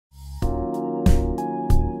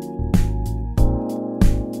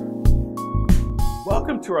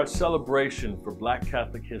Welcome to our celebration for Black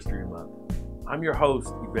Catholic History Month. I'm your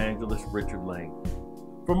host, Evangelist Richard Lane.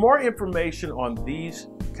 For more information on these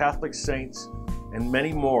Catholic saints and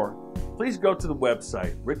many more, please go to the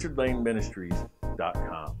website,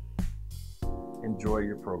 richardlaneministries.com. Enjoy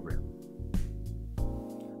your program.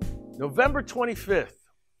 November 25th.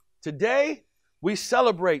 Today, we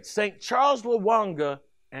celebrate St. Charles Lwanga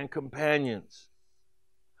and Companions.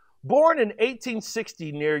 Born in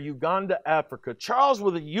 1860 near Uganda, Africa, Charles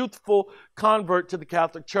was a youthful convert to the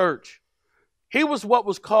Catholic Church. He was what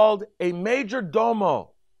was called a major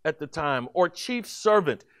domo at the time, or chief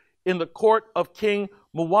servant, in the court of King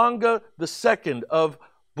Lwanga II of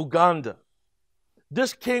Buganda.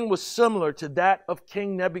 This king was similar to that of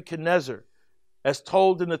King Nebuchadnezzar, as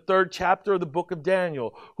told in the 3rd chapter of the book of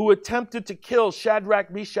Daniel, who attempted to kill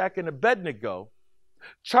Shadrach, Meshach, and Abednego.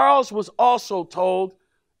 Charles was also told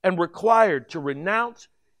and required to renounce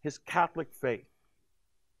his Catholic faith.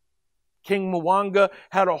 King Lwanga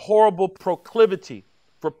had a horrible proclivity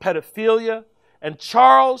for pedophilia, and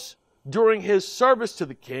Charles, during his service to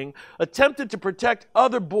the king, attempted to protect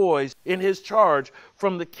other boys in his charge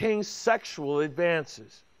from the king's sexual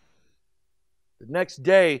advances. The next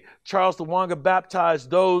day, Charles Lwanga baptized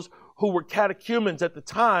those who were catechumens at the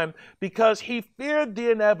time because he feared the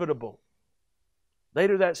inevitable.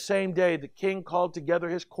 Later that same day, the king called together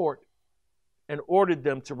his court and ordered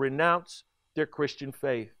them to renounce their Christian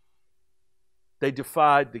faith. They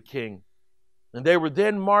defied the king, and they were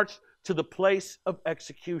then marched to the place of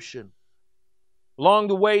execution. Along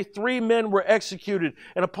the way, 3 men were executed,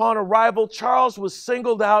 and upon arrival, Charles was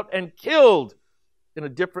singled out and killed in a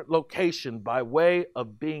different location by way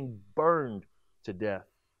of being burned to death.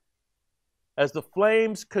 As the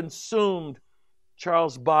flames consumed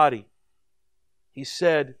Charles' body, he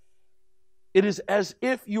said, "It is as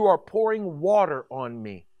if you are pouring water on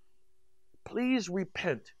me. Please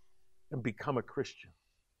repent and become a Christian."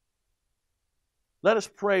 Let us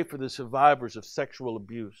pray for the survivors of sexual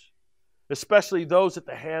abuse, especially those at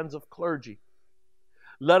the hands of clergy.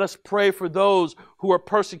 Let us pray for those who are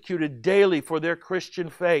persecuted daily for their Christian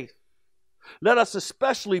faith. Let us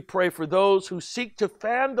especially pray for those who seek to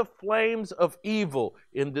fan the flames of evil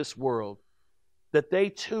in this world, that they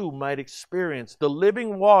too might experience the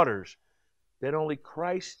living waters that only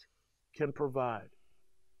Christ can provide.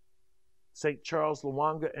 St. Charles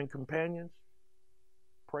Lwanga and Companions,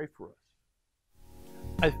 pray for us.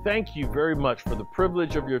 I thank you very much for the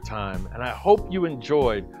privilege of your time, and I hope you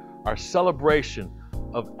enjoyed our celebration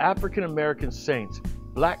of African American Saints,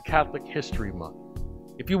 Black Catholic History Month.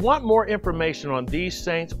 If you want more information on these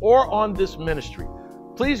saints or on this ministry,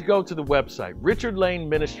 please go to the website,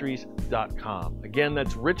 richardlaneministries.com. Again,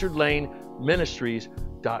 that's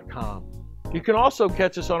richardlaneministries.com. You can also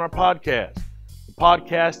catch us on our podcast. The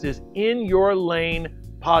podcast is In Your Lane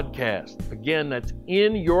Podcast. Again, that's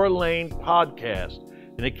In Your Lane Podcast.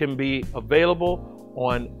 And it can be available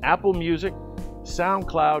on Apple Music,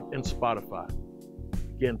 SoundCloud, and Spotify.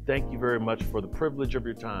 Again, thank you very much for the privilege of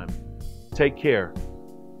your time. Take care.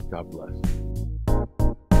 God bless.